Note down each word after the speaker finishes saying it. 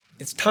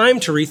It's time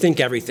to rethink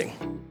everything,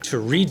 to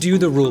redo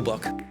the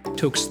rulebook,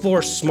 to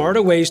explore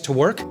smarter ways to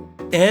work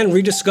and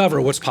rediscover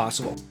what's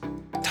possible.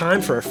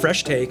 Time for a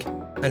fresh take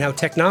on how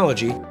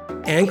technology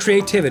and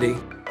creativity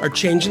are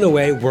changing the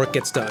way work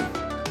gets done.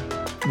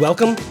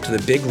 Welcome to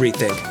the Big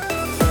Rethink.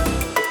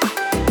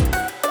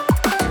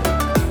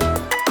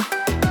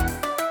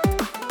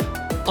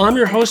 I'm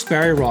your host,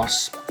 Barry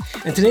Ross,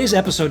 and today's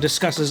episode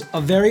discusses a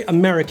very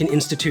American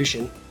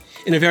institution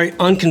in a very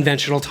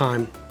unconventional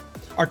time.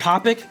 Our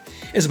topic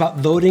is about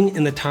voting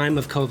in the time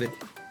of COVID.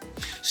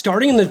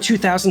 Starting in the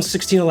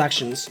 2016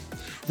 elections,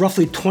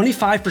 roughly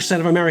 25%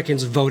 of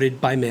Americans voted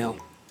by mail.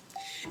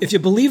 If you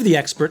believe the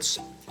experts,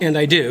 and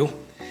I do,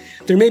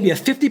 there may be a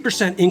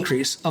 50%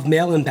 increase of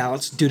mail-in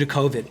ballots due to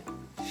COVID.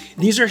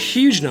 These are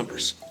huge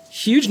numbers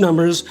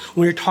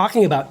when you're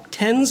talking about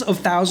tens of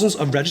thousands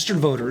of registered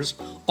voters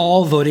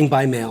all voting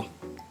by mail.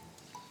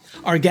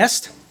 Our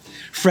guest,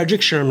 Frederick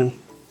Scherman,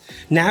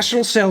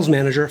 National Sales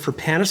Manager for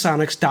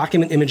Panasonic's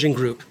Document Imaging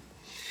Group.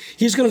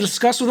 He's going to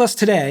discuss with us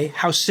today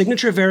how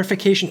signature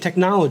verification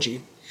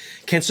technology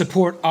can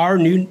support our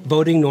new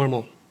voting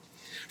normal.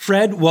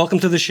 Fred, welcome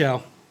to the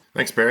show.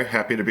 Thanks, Barry.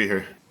 Happy to be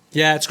here.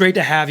 Yeah, it's great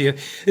to have you.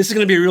 This is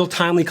going to be a real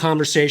timely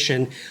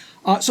conversation.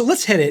 So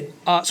let's hit it.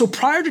 So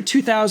prior to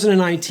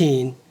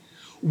 2019,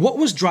 what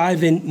was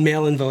driving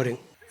mail-in voting?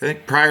 I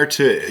think prior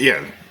to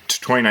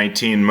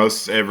 2019,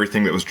 most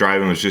everything that was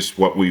driving was just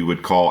what we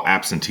would call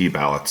absentee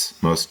ballots.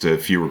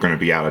 If you were going to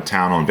be out of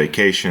town on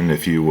vacation,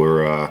 if you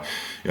were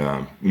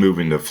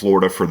moving to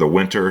Florida for the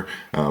winter,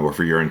 or if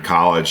you're in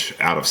college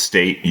out of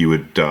state, you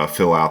would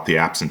fill out the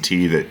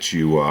absentee that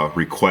you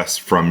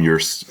request from your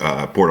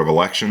Board of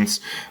Elections,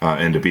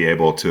 and to be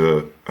able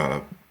to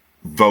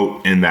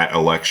vote in that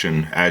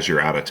election as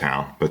you're out of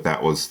town. But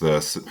that was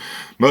the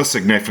most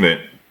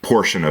significant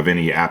portion of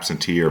any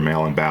absentee or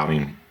mail-in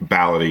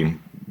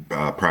balloting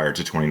prior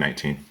to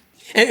 2019.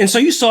 And so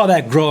you saw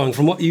that growing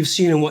from what you've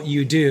seen and what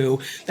you do.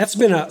 That's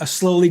been a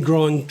slowly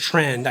growing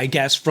trend, I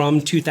guess,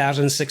 from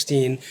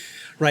 2016,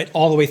 right,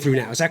 all the way through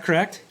now. Is that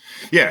correct?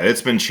 Yeah,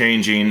 it's been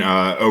changing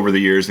over the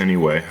years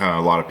anyway.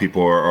 A lot of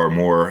people are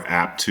more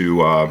apt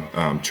to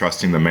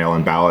trusting the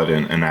mail-in ballot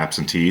and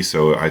absentee.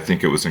 So I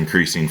think it was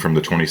increasing from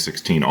the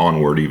 2016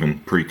 onward, even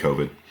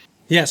pre-COVID.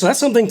 Yeah, so that's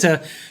something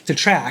to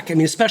track. I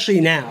mean,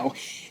 especially now.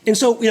 And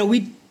so,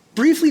 we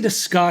briefly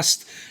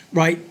discussed,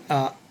 right,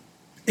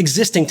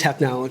 existing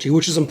technology,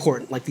 which is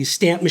important, like these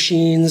stamp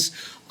machines,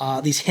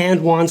 these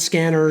hand wand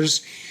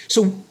scanners.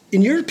 So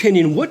in your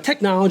opinion, what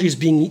technology is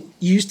being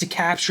used to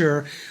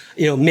capture,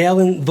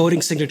 mail-in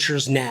voting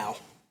signatures now?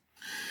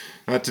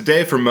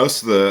 Today, for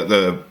most of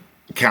the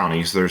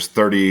counties, there's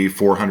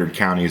 3,400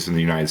 counties in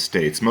the United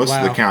States. Most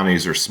of the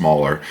counties are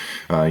smaller.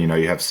 You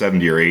have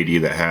 70 or 80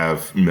 that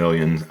have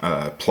million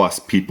plus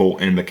people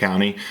in the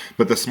county,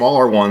 but the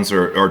smaller ones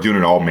are doing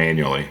it all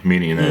manually,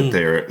 meaning that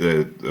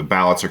the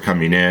ballots are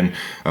coming in.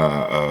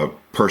 A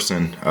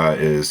person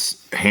is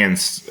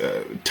hands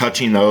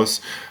touching those,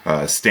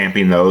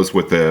 stamping those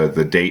with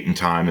the date and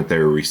time that they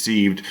were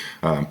received,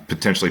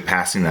 potentially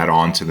passing that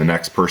on to the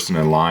next person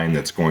in line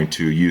that's going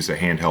to use a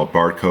handheld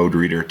barcode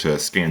reader to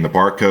scan the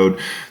barcode.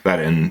 That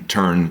in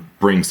turn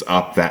brings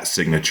up that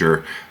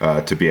signature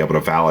to be able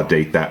to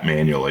validate that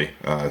manually.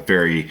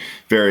 Very,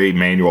 very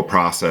manual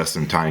process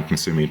and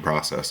time-consuming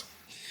process.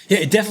 Yeah,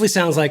 it definitely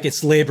sounds like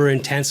it's labor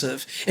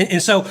intensive.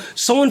 And so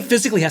someone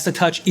physically has to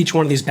touch each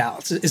one of these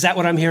ballots. Is that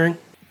what I'm hearing?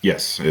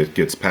 Yes, it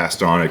gets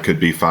passed on. It could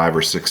be 5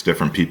 or 6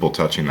 different people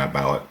touching that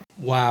ballot.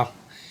 Wow.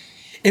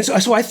 And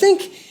so I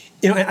think,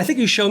 I think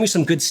you showed me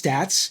some good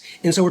stats.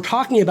 And so we're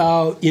talking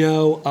about,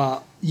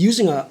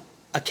 using a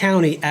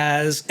county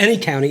as any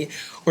county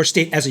or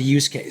state as a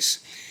use case.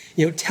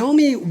 Tell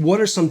me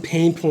what are some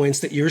pain points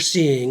that you're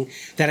seeing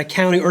that a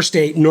county or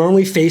state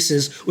normally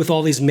faces with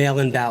all these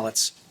mail-in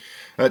ballots?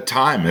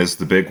 Time is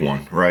the big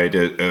one, right?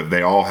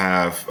 They all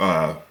have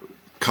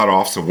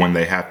cutoffs of when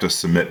they have to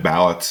submit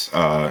ballots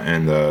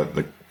and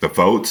the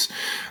votes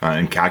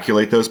and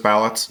calculate those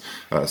ballots.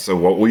 So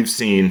what we've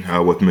seen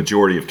with the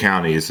majority of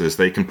counties is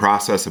they can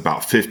process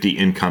about 50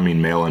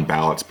 incoming mail-in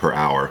ballots per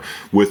hour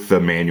with the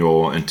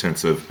manual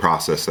intensive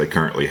process they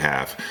currently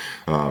have.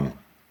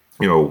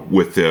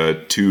 With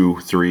the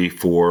 2, 3,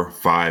 4,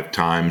 5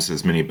 times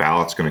as many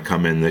ballots going to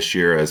come in this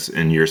year as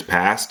in years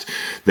past,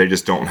 they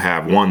just don't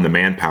have, 1, the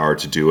manpower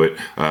to do it,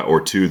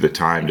 or 2, the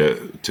time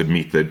to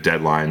meet the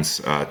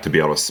deadlines to be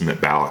able to submit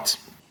ballots.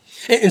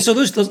 And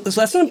so so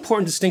that's an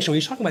important distinction.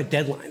 When you're talking about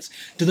deadlines,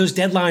 do those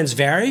deadlines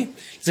vary?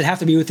 Does it have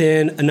to be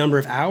within a number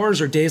of hours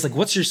or days? Like,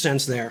 what's your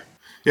sense there?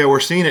 Yeah,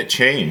 we're seeing it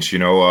change.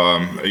 In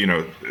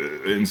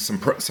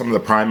some of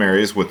the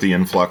primaries with the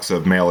influx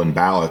of mail-in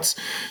ballots,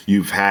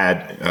 you've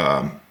had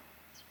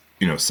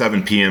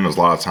 7 p.m. is a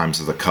lot of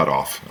times as a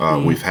cutoff.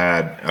 We've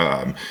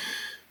had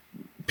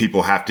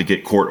people have to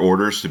get court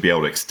orders to be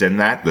able to extend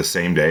that the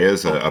same day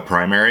as a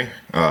primary,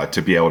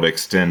 to be able to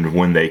extend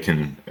when they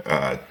can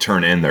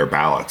turn in their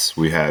ballots.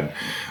 We had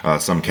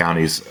some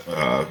counties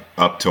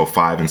up till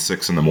 5 and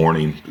 6 in the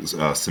morning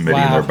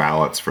submitting their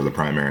ballots for the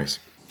primaries.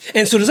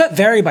 And so does that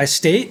vary by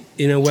state,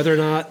 whether or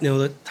not,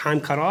 the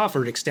time cutoff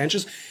or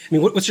extensions? I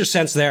mean, what's your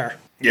sense there?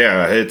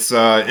 Yeah, it's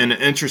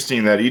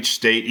interesting that each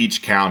state,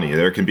 each county,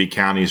 there can be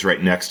counties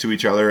right next to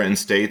each other in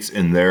states,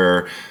 and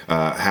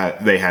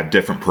they have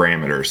different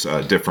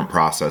parameters, different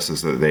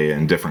processes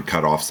and different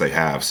cutoffs they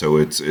have. So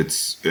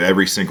it's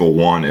every single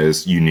one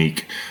is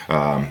unique,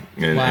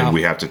 and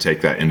we have to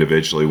take that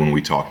individually when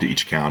we talk to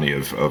each county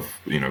of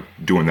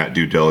doing that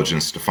due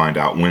diligence to find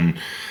out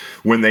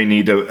when they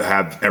need to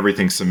have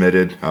everything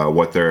submitted,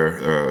 what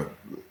their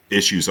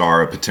issues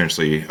are of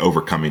potentially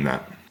overcoming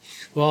that.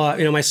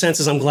 Well, my sense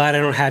is I'm glad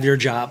I don't have your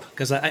job,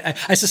 because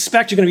I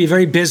suspect you're going to be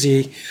very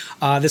busy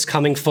this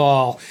coming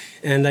fall.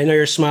 And I know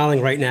you're smiling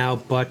right now,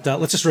 but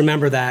let's just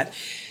remember that.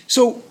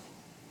 So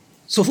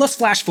let's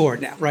flash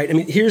forward now, right? I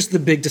mean, here's the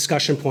big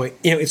discussion point.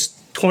 It's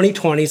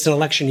 2020, it's an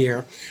election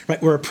year,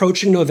 right? We're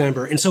approaching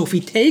November. And so if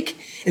we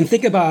take and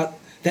think about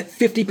that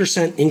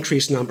 50%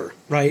 increase number,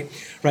 right?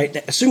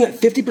 Assuming that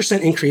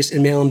 50% increase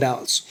in mail-in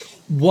ballots,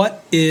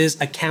 what is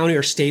a county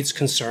or state's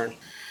concern?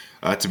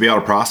 To be able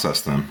to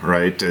process them,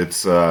 right?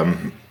 It's,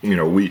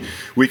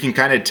 we can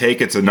kind of take,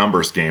 it's a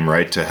numbers game,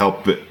 right? To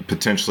help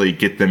potentially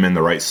get them in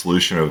the right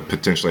solution of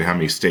potentially how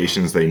many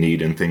stations they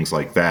need and things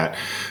like that.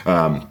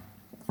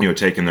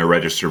 Taking their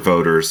registered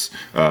voters,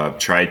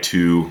 try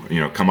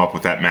to, come up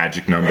with that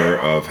magic number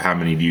of how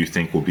many do you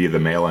think will be the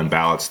mail-in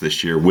ballots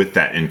this year with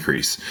that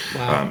increase.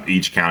 Wow.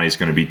 Each county is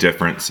going to be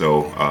different.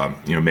 So,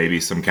 maybe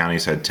some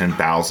counties had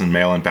 10,000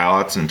 mail-in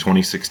ballots in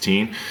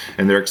 2016,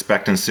 and they're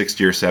expecting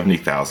 60 or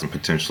 70,000,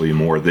 potentially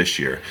more this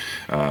year.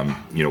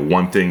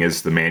 One thing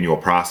is the manual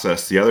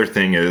process. The other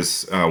thing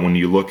is when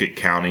you look at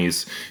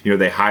counties,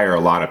 they hire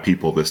a lot of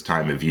people this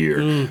time of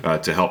year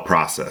to help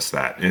process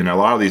that. And a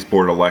lot of these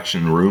board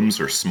election rooms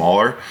are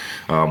smaller.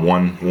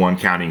 One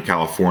county in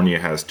California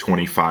has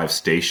 25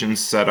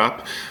 stations set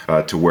up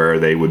to where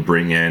they would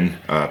bring in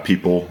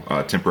people,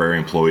 temporary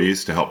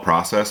employees to help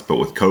process. But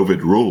with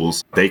COVID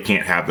rules, they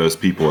can't have those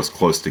people as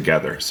close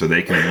together. So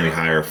they can only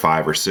hire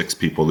 5 or 6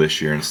 people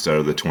this year instead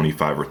of the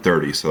 25 or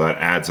 30. So that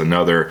adds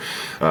another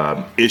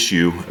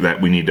issue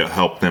that we need to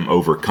help them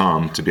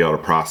overcome to be able to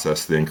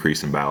process the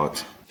increase in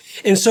ballots.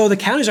 And so the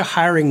counties are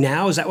hiring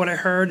now. Is that what I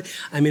heard?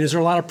 I mean, is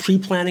there a lot of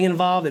pre-planning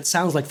involved? It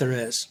sounds like there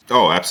is.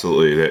 Oh,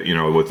 absolutely.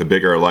 With the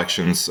bigger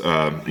elections,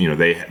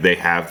 they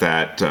have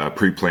that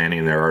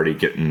pre-planning. They're already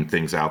getting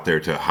things out there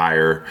to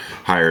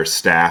hire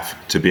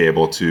staff to be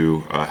able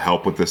to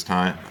help with this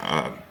time.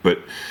 But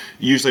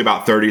usually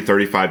about 30,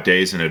 35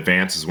 days in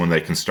advance is when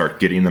they can start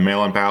getting the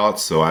mail-in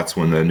ballots. So that's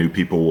when the new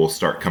people will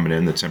start coming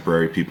in, the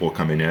temporary people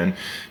coming in.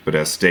 But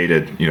as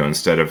stated,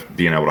 instead of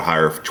being able to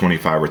hire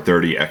 25 or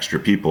 30 extra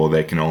people,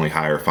 they can only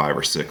hire 5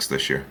 or 6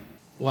 this year.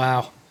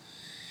 Wow.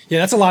 Yeah,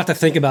 that's a lot to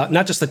think about.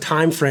 Not just the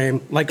time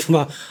frame, like from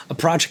a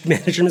project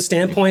management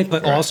standpoint,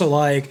 but right. Also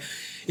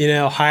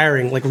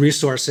hiring, like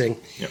resourcing.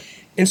 Yep.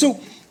 And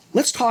so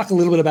let's talk a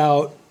little bit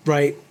about,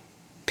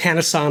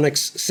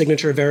 Panasonic's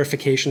signature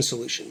verification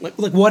solution.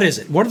 Like what is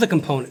it? What are the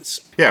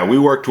components? Yeah, we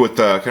worked with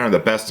kind of the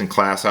best in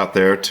class out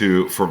there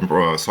from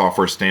a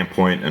software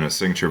standpoint and a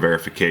signature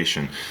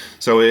verification.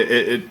 So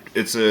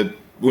it's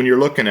when you're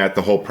looking at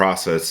the whole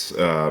process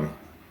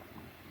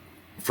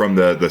from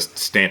the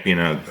stamping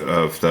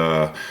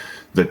of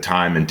the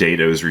time and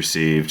data is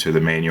received to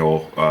the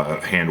manual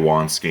hand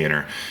wand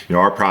scanner.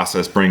 Our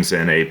process brings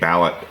in a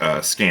ballot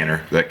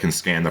scanner that can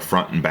scan the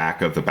front and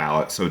back of the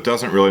ballot. So it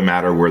doesn't really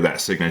matter where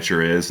that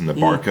signature is in the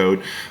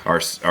barcode.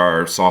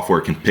 Our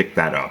software can pick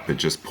that up. It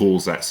just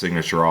pulls that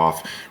signature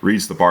off,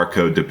 reads the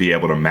barcode to be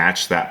able to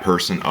match that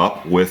person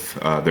up with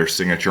their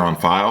signature on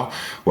file,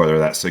 whether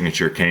that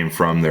signature came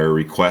from their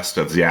request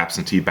of the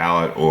absentee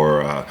ballot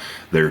or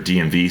their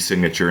DMV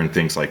signature and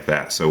things like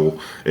that.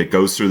 So it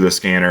goes through the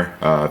scanner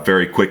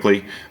very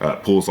quickly,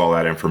 pulls all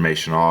that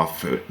information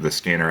off. The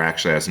scanner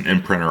actually has an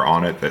imprinter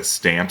on it that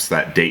stamps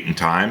that date and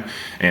time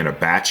and a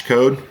batch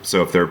code.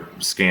 So if they're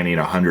scanning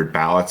 100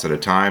 ballots at a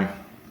time,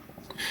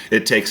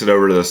 it takes it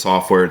over to the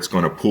software. It's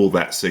going to pull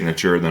that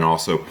signature, then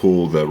also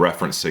pull the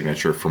reference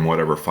signature from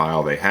whatever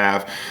file they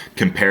have,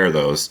 compare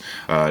those.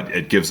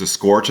 It gives a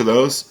score to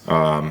those.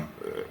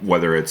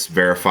 Whether it's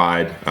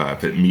verified,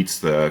 if it meets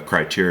the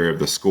criteria of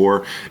the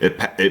score,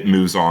 it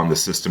moves on the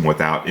system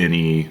without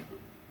any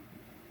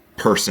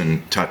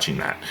person touching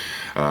that.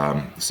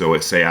 So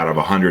it's say out of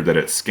 100 that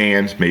it's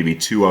scanned, maybe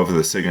 2 of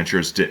the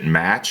signatures didn't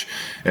match,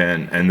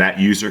 and that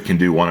user can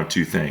do one of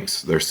 2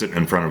 things. They're sitting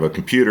in front of a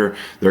computer,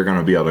 they're going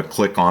to be able to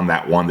click on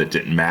that one that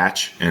didn't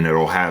match, and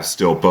it'll have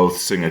still both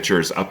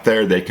signatures up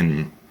there. They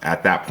can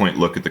at that point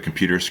look at the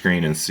computer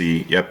screen and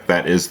see, yep,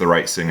 that is the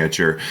right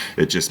signature.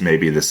 It just may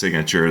be the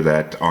signature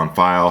that on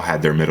file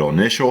had their middle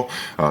initial,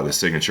 the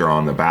signature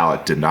on the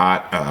ballot did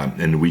not,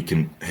 and we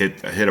can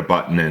hit a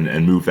button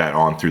and move that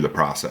on through the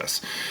process.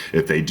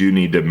 If they do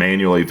need to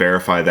manually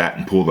verify that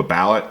and pull the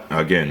ballot,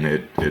 again,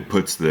 it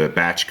puts the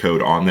batch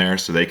code on there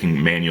so they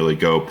can manually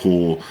go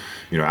pull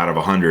out of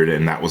 100,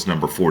 and that was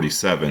number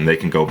 47, they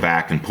can go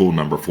back and pull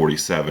number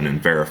 47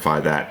 and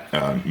verify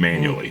that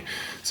manually.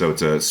 So it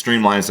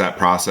streamlines that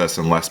process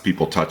and less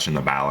people touching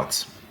the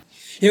ballots.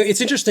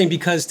 It's interesting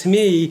because to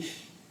me,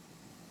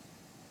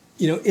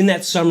 in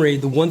that summary,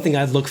 the one thing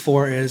I'd look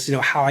for is,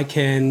 how I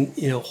can,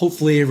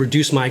 hopefully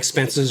reduce my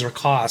expenses or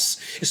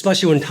costs,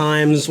 especially when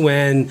times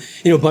when,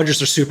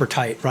 budgets are super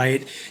tight,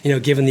 right?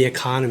 Given the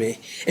economy.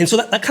 And so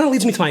that kind of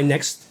leads me to my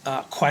next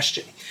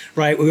question,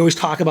 right? We always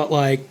talk about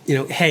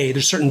hey,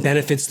 there's certain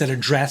benefits that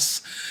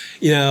address,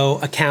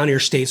 a county or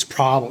state's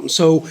problem.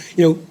 So,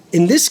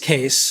 in this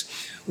case,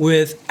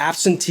 with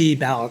absentee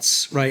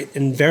ballots, right,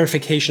 and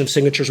verification of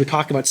signatures, we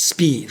talk about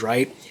speed,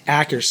 right,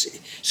 accuracy,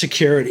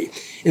 security.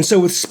 And so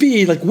with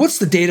speed, what's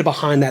the data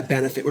behind that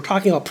benefit? We're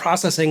talking about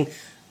processing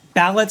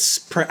ballots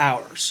per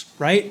hours,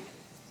 right?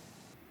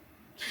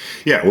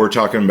 Yeah, we're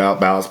talking about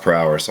ballots per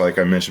hour. So like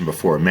I mentioned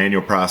before,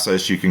 manual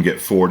process, you can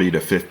get 40 to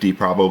 50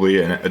 probably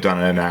done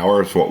in an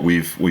hour. Is what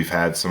we've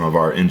had some of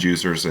our end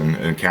users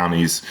and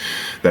counties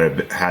that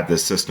have had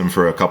this system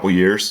for a couple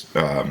years.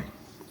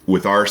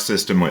 With our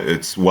system,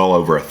 it's well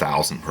over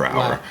 1,000 per hour.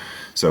 Wow.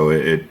 So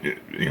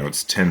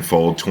it's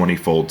 10-fold,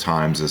 20-fold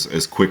times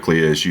as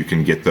quickly as you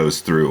can get those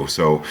through.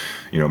 So,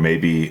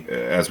 maybe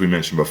as we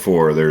mentioned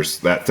before, there's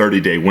that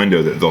 30-day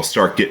window that they'll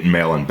start getting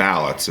mail-in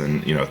ballots,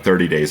 and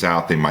 30 days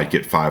out they might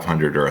get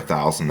 500 or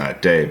 1,000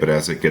 that day. But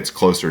as it gets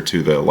closer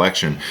to the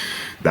election,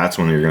 that's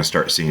when you're going to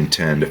start seeing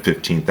 10 to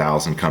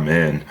 15,000 come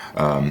in,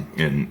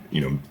 and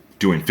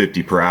doing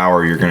 50 per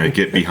hour, you're going to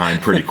get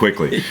behind pretty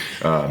quickly.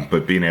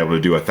 But being able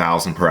to do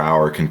 1,000 per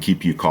hour can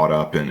keep you caught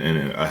up and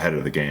ahead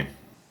of the game.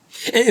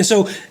 And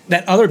so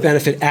that other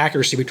benefit,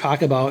 accuracy, we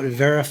talk about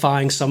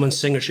verifying someone's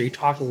signature. You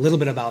talk a little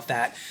bit about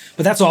that,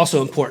 but that's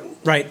also important,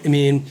 right? I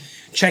mean,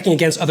 checking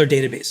against other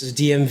databases,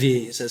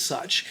 DMVs as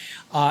such.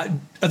 Are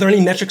there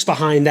any metrics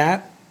behind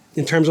that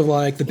in terms of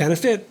the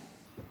benefit?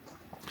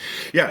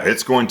 Yeah,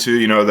 it's going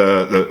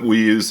to, we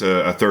use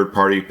a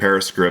third-party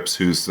Periscripts,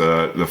 who's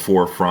the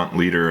forefront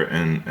leader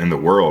in the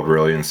world,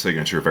 really, in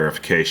signature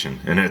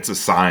verification. And it's a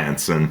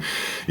science. And,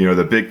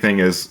 the big thing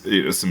is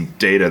some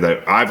data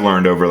that I've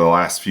learned over the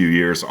last few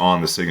years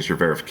on the signature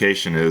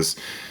verification is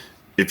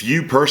if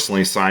you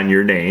personally sign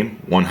your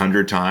name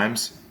 100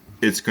 times,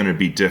 it's going to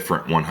be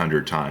different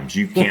 100 times.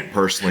 You can't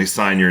personally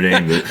sign your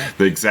name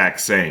the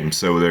exact same.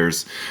 So there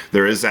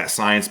is that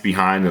science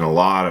behind, and a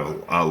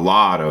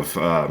lot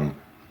of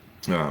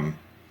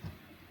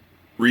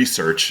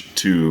research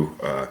to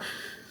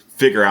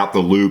figure out the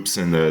loops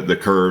and the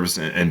curves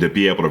and to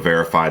be able to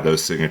verify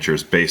those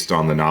signatures based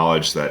on the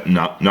knowledge that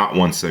not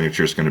one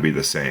signature is going to be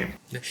the same.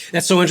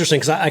 That's so interesting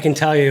because I can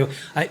tell you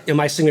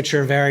my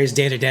signature varies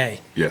day to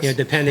day, yes.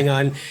 Depending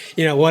on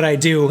what I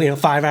do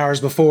 5 hours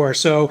before.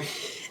 So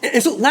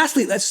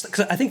lastly, because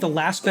I think the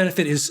last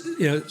benefit is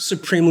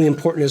supremely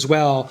important as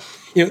well.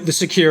 The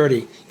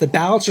security. The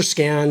ballots are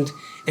scanned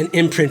and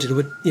imprinted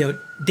with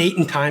date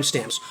and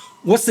timestamps.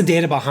 What's the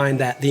data behind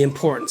that? The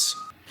importance.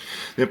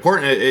 The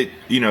important,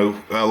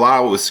 a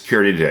lot with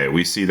security today,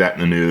 we see that in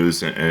the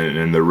news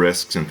and the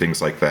risks and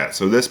things like that.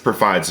 So this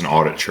provides an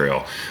audit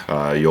trail.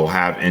 You'll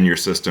have in your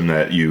system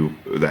that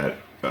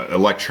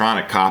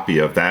electronic copy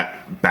of that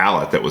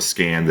ballot that was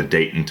scanned, the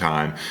date and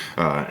time,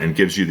 and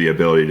gives you the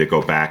ability to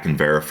go back and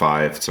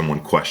verify if someone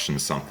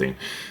questions something.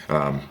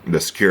 The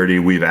security,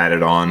 we've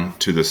added on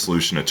to the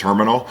solution a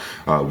terminal.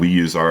 We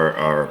use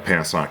our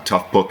Panasonic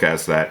Toughbook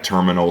as that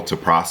terminal to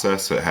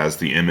process. It has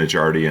the image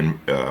already in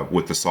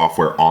with the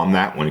software on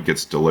that when it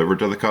gets delivered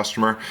to the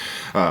customer.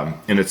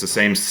 And it's the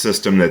same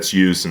system that's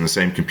used in the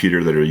same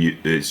computer that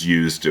is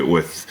used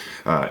with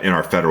in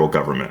our federal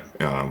government.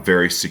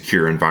 Very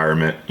secure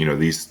environment.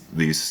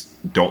 These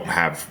don't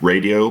have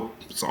radio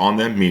on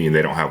them, meaning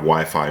they don't have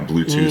Wi-Fi and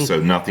Bluetooth, so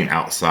nothing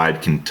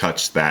outside can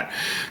touch that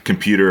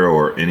computer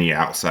or any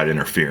outside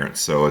interference.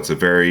 So it's a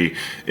very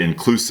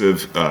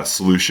inclusive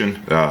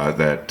solution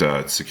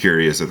that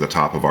security is at the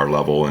top of our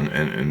level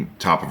and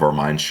top of our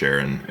mind share,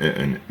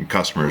 and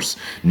customers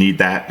need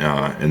that,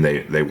 and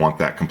they want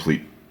that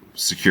complete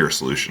secure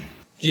solution.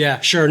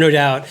 Yeah, sure, no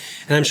doubt.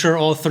 And I'm sure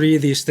all three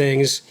of these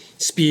things,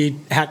 speed,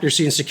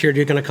 accuracy, and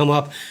security, are going to come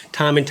up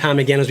time and time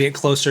again as we get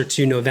closer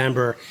to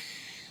November.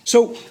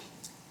 So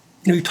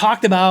we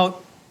talked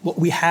about what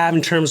we have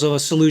in terms of a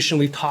solution.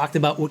 We've talked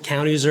about what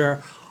counties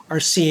are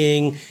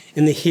seeing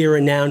in the here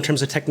and now in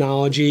terms of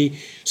technology.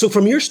 So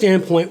from your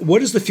standpoint, what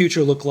does the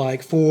future look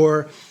like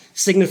for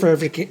signature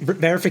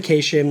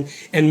verification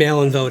and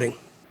mail-in voting?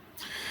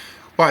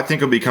 Well, I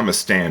think it'll become a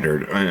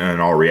standard in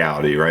all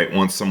reality, right?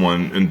 Once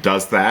someone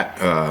does that,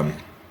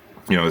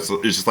 it's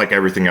just like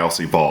everything else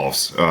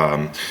evolves.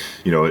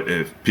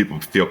 If people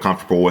feel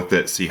comfortable with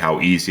it, see how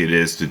easy it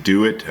is to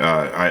do it.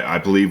 I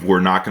believe we're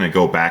not going to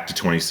go back to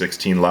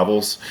 2016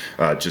 levels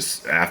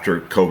just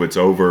after COVID's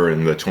over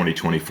and the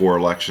 2024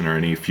 election or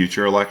any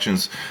future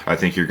elections. I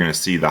think you're going to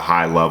see the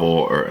high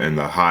level and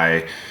the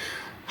high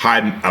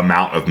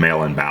amount of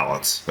mail-in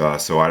ballots.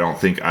 So I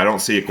don't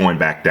see it going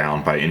back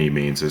down by any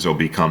means, as it'll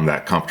become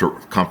that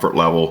comfort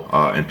level,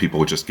 and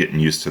people just getting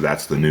used to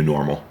that's the new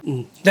normal.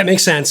 That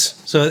makes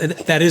sense. So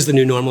that is the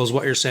new normal is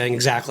what you're saying.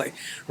 Exactly.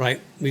 Right.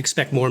 We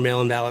expect more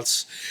mail-in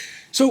ballots.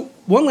 So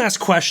one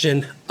last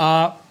question.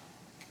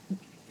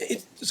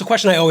 It's a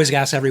question I always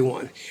ask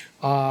everyone.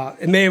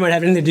 It may or might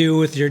have anything to do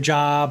with your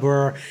job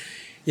or,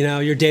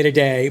 your day to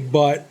day.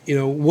 But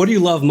what do you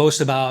love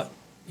most about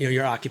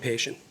your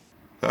occupation?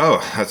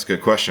 Oh, that's a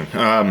good question.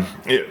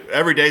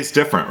 Every day is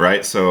different,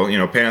 right? So,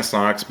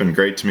 Panasonic's been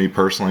great to me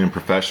personally and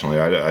professionally.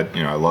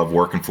 I love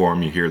working for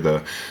them. You hear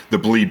the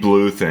bleed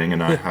blue thing,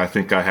 and I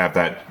think I have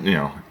that,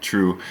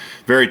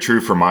 very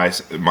true from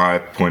my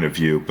point of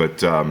view.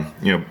 But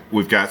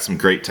we've got some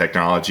great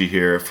technology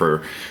here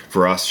for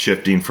us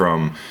shifting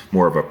from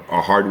more of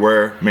a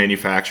hardware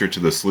manufacturer to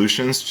the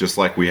solutions, just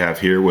like we have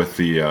here with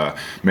the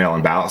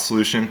mail-in ballot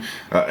solution.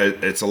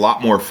 It's a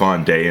lot more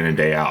fun day in and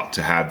day out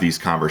to have these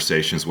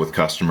conversations with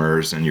customers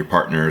and your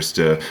partners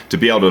to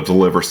be able to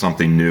deliver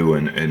something new,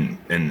 and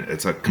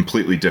it's a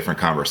completely different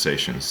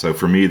conversation. So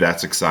for me,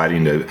 that's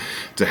exciting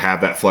to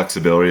have that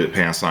flexibility that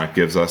Panasonic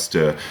gives us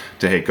to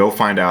hey, go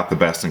find out the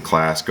best in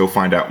class, go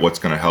find out what's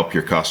going to help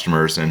your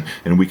customers, and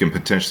we can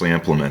potentially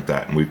implement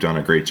that. And we've done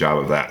a great job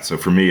of that. So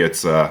for me,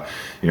 it's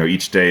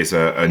each day is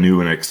a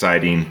new and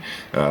exciting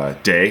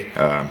day.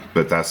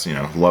 But that's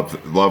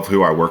love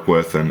who I work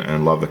with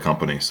and love the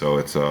company. So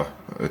it's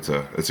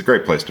a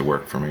great place to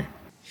work for me.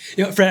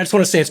 Fred, I just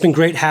want to say it's been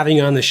great having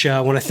you on the show.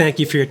 I want to thank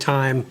you for your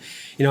time.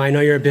 I know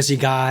you're a busy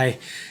guy,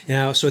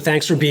 so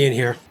thanks for being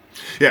here.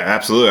 Yeah,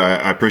 absolutely.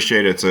 I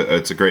appreciate it.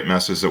 It's a great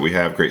message that we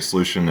have, great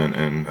solution,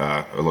 and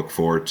I look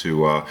forward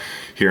to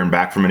hearing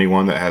back from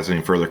anyone that has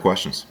any further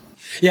questions.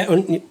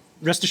 Yeah,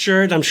 rest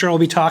assured, I'm sure we'll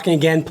be talking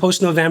again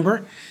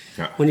post-November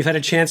when you've had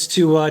a chance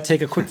to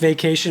take a quick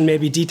vacation,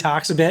 maybe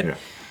detox a bit. Yeah,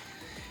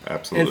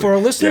 absolutely. And for our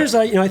listeners,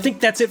 I think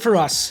that's it for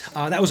us.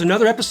 That was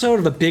another episode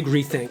of A Big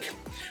Rethink.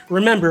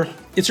 Remember,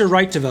 it's your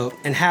right to vote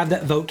and have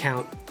that vote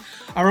count.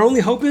 Our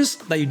only hope is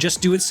that you just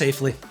do it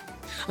safely.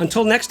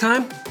 Until next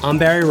time, I'm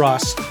Barry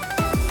Ross.